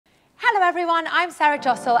Hello everyone, I'm Sarah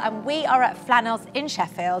Jossel and we are at Flannels in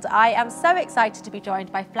Sheffield. I am so excited to be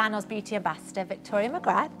joined by Flannels Beauty Ambassador Victoria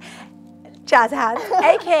Magrath, Jazz Hands,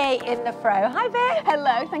 aka In The Frow. Hi Vic.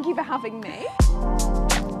 Hello, thank you for having me.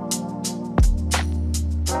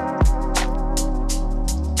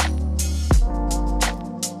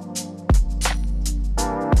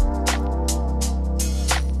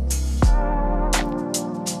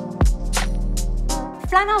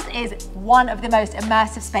 Flannels is one of the most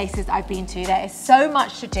immersive spaces I've been to. There is so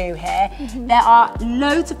much to do here. There are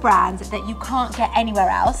loads of brands that you can't get anywhere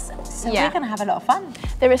else. So we're going to have a lot of fun.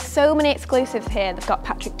 There are so many exclusives here. They've got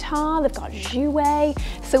Patrick Tar, they've got Jouet.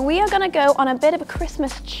 So we are going to go on a bit of a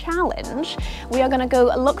Christmas challenge. We are going to go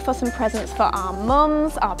look for some presents for our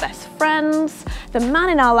mums, our best friends, the man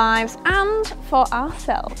in our lives, and for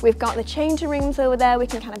ourselves. We've got the changing rooms over there. We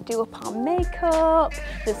can kind of do up our makeup.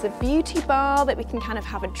 There's a beauty bar that we can kind of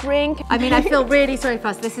have a drink. I mean, I feel really sorry for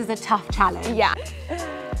us. This is a tough challenge. Yeah.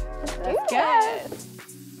 Let's go.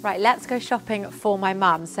 Right, let's go shopping for my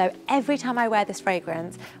mum. So every time I wear this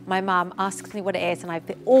fragrance, my mum asks me what it is, and I've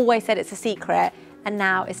always said it's a secret, and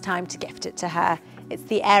now it's time to gift it to her. It's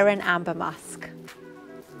the Aerin Amber Musk.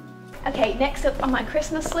 Okay, next up on my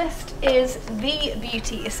Christmas list is the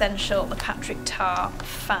beauty essential, the Patrick Tar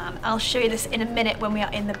Fan. I'll show you this in a minute when we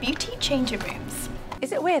are in the beauty changing rooms.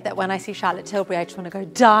 Is it weird that when I see Charlotte Tilbury, I just want to go,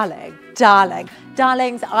 darling, darling.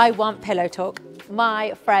 Darlings, I want pillow talk.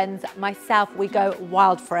 My friends, myself, we go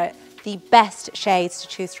wild for it. The best shades to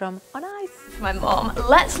choose from on ice. My mom.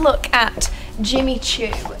 Let's look at Jimmy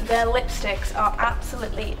Choo. Their lipsticks are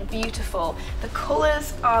absolutely beautiful. The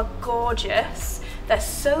colours are gorgeous. They're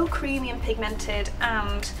so creamy and pigmented,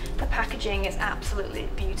 and the packaging is absolutely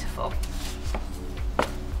beautiful.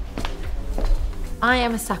 I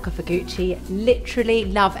am a sucker for Gucci, literally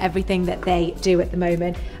love everything that they do at the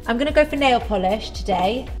moment. I'm gonna go for nail polish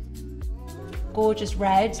today. Gorgeous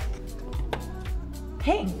red,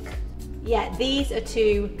 pink. Yeah, these are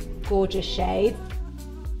two gorgeous shades.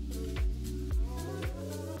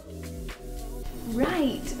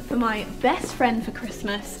 Right, for my best friend for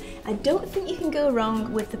Christmas, I don't think you can go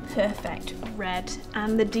wrong with the perfect red,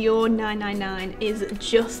 and the Dior 999 is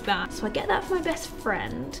just that. So I get that for my best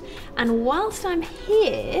friend, and whilst I'm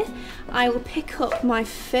here, I will pick up my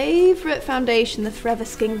favourite foundation. The Forever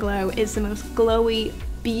Skin Glow is the most glowy,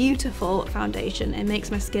 beautiful foundation. It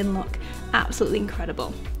makes my skin look absolutely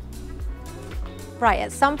incredible. Right,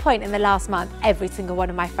 at some point in the last month, every single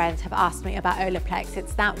one of my friends have asked me about Olaplex.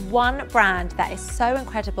 It's that one brand that is so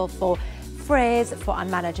incredible for frizz, for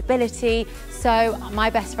unmanageability. So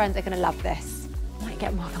my best friends are gonna love this. Might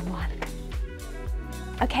get more than one.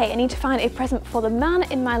 Okay, I need to find a present for the man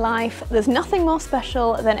in my life. There's nothing more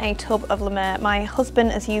special than a tub of La Mer. My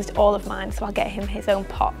husband has used all of mine, so I'll get him his own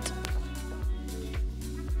pot.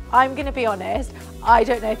 I'm gonna be honest, I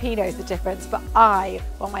don't know if he knows the difference, but I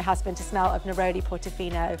want my husband to smell of Neroli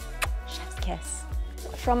Portofino. Chef's kiss.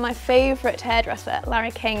 From my favourite hairdresser,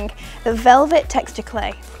 Larry King, the Velvet Texture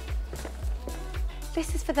Clay.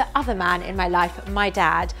 This is for the other man in my life, my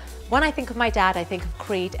dad. When I think of my dad, I think of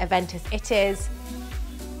Creed Aventus. It is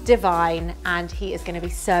divine, and he is gonna be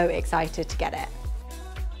so excited to get it.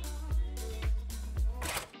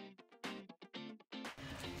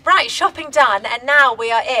 Right, shopping done, and now we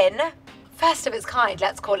are in, first of its kind,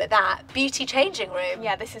 let's call it that, beauty changing room.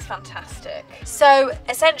 Yeah, this is fantastic. So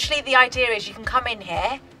essentially the idea is you can come in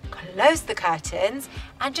here, close the curtains,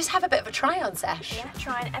 and just have a bit of a try on sesh. Yeah,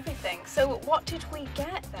 trying everything. So what did we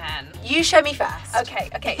get then? You show me first.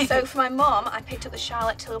 Okay, so for my mum, I picked up the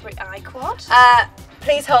Charlotte Tilbury Eye Quad.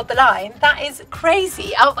 Please hold the line. That is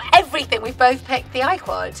crazy. Out of everything, we've both picked the Eye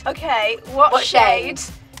Quad. Okay, what shade?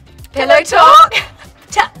 Pillow Talk.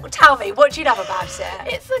 Tell me, what do you love about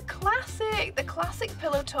it? It's the classic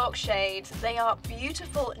Pillow Talk shades. They are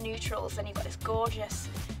beautiful neutrals, and you've got this gorgeous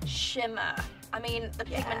shimmer. I mean, the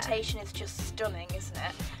pigmentation is just stunning, isn't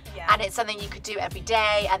it? Yeah. And it's something you could do every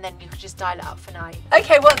day, and then you could just dial it up for night.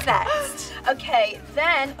 Okay, what's next? Okay,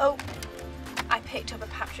 then, I picked up a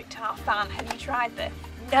Patrick Tar Fan. Have you tried this?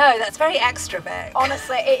 No, that's very extra big.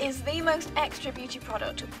 Honestly, it is the most extra beauty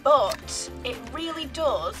product, but it really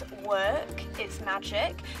does work. It's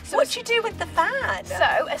magic. So what do you do with the fan?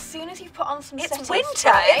 So as soon as you put on some setting winter,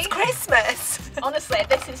 spray, it's Christmas. Honestly,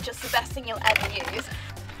 this is just the best thing you'll ever use.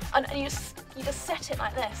 And you just set it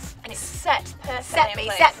like this, and it's set perfectly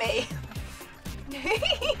in place. Set me.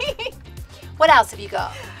 What else have you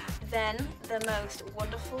got? Then the most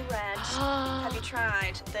wonderful red. Have you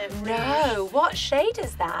tried the Rouge? No, what shade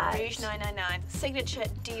is that? Rouge 999. Signature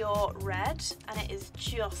Dior red, and it is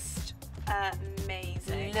just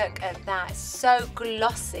amazing. Look at that, so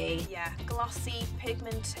glossy. Yeah, glossy,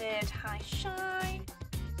 pigmented, high shine.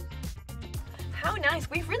 How nice.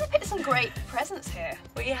 We've really picked some great presents here.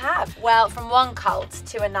 We have. Well, from one cult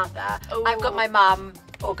to another. Ooh. I've got my mum,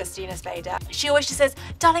 Augustinus Vader. She always just says,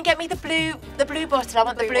 darling, get me the blue bottle. I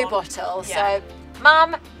want the blue bottle. Yeah. So,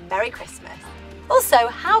 Mum, Merry Christmas. Also,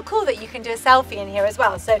 how cool that you can do a selfie in here as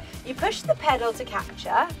well. So you push the pedal to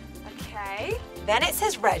capture. Okay. Then it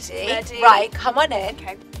says ready. Ready. Right, come on in.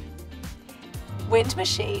 Okay. Wind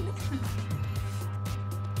machine.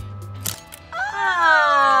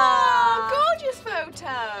 Gorgeous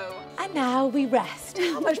photo. And now we rest.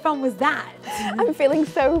 How much fun was that? I'm feeling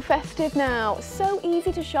so festive now. So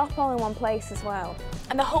easy to shop all in one place as well.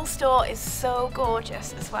 And the whole store is so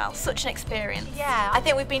gorgeous as well. Such an experience. Yeah, I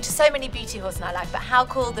think we've been to so many beauty halls in our life, but how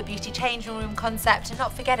cool the beauty changing room concept, and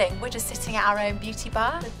not forgetting we're just sitting at our own beauty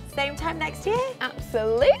bar. Same time next year.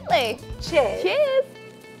 Absolutely. Cheers. Cheers.